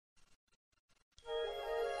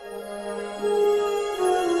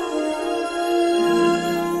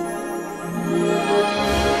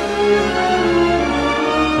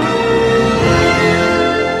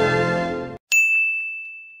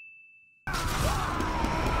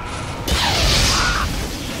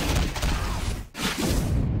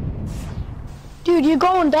Dude, you're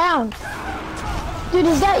going down. Dude,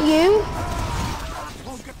 is that you?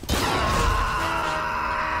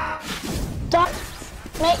 Don't,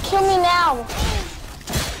 mate, kill me now.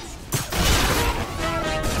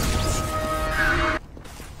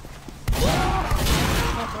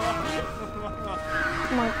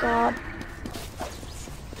 Oh my god.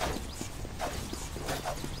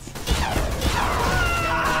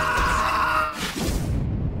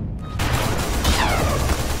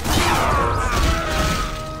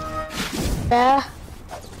 Yeah.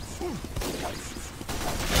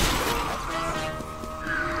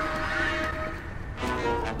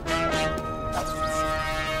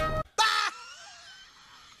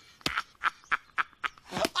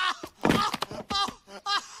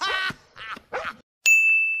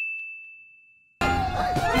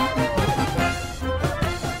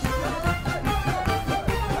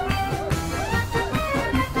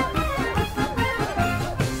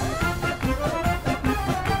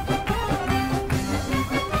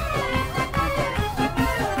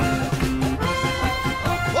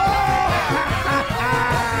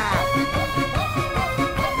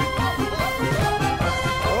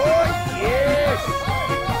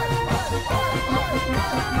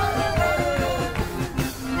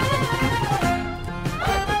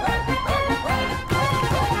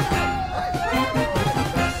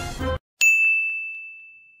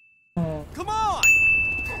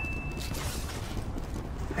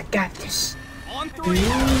 Got this. On three.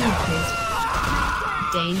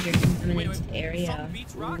 Danger contaminated area.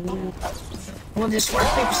 Well, this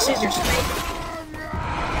rock, paper, scissors, mate.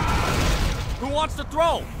 Who wants to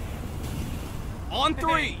throw? On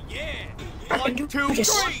three. Yeah. 1, 2, 3.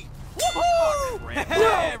 Woohoo!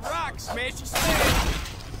 Hey, rock, smashy smash.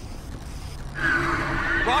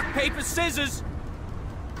 Rock, paper, scissors.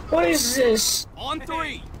 What is this? On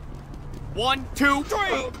three. 1, 2, 3.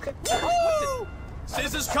 Okay. Woohoo!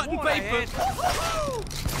 Scissors, cutting paper.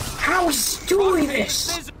 How is he doing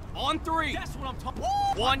this? On three. That's what I'm talking.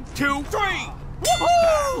 1, 2, 3.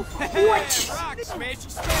 Woohoo! What? Rock, smashy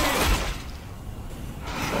smash.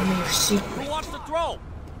 Show me your secret. Who wants to throw?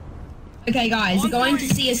 Okay, guys, you're going to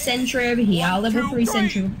see a sentry over here. Level 3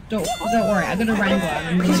 sentry. Don't worry, I got a wrangler.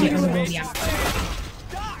 I'm going to get rid of all the ammo.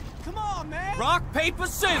 Doc, come on, man. Rock, paper,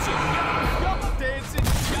 scissors. Double dancing.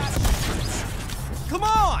 Come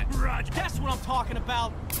on! Roger. That's what I'm talking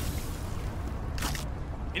about.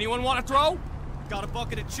 Anyone want to throw? Got a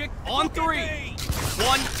bucket of chick on three. 1,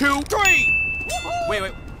 2, 3.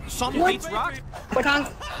 Wait. Something beats rock?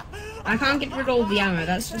 I can't get rid of all the ammo.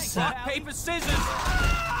 That's just rock, paper, scissors.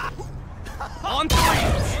 On three.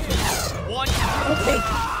 1, 2.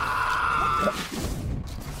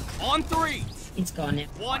 On three. It's gone now.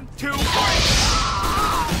 1, 2, 3.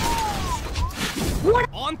 What?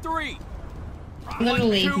 On three. I'm gonna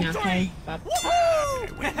leave now, okay? Bye.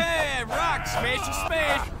 Woohoo! Hey, rock,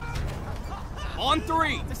 smash. On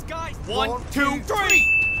three. This guy's 1, 2, 3.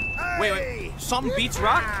 Wait. Something beats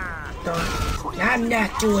rock? I'm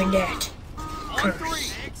not doing that. On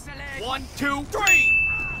three. 1, 2, 3.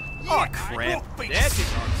 Oh, crap. That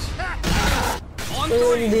sucks. On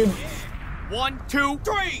three. 1, 2,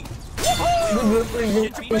 3.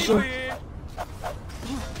 Woohoo!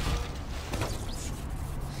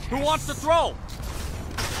 Who wants to throw?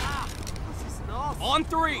 On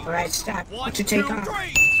three. All right, stop. 1, What's your 2, take on? 3.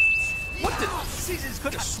 What the? Jesus,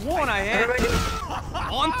 could have sworn I had.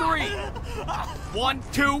 On three. 1,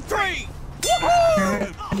 2, 3.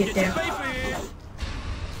 Woohoo! Get down.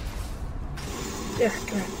 Yeah,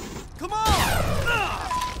 come on.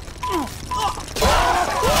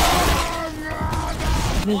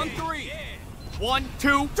 On three. 1,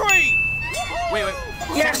 2, 3. Wait.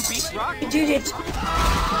 Yes, beats rock? you did it.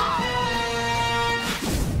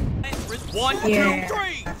 1, 2,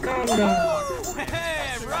 3. Calm down.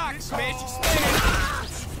 Hey, rock, smashy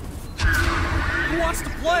smash. Who wants to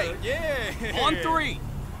play? Yeah. On three.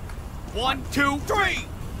 1, 2, 3.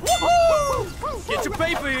 Woohoo! Get your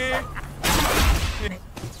paper here.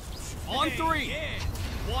 On three.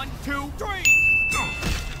 1, 2, 3.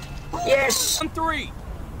 Yes. On three.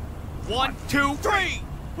 1, 2, 3.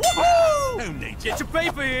 Woohoo! Get your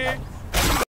paper here.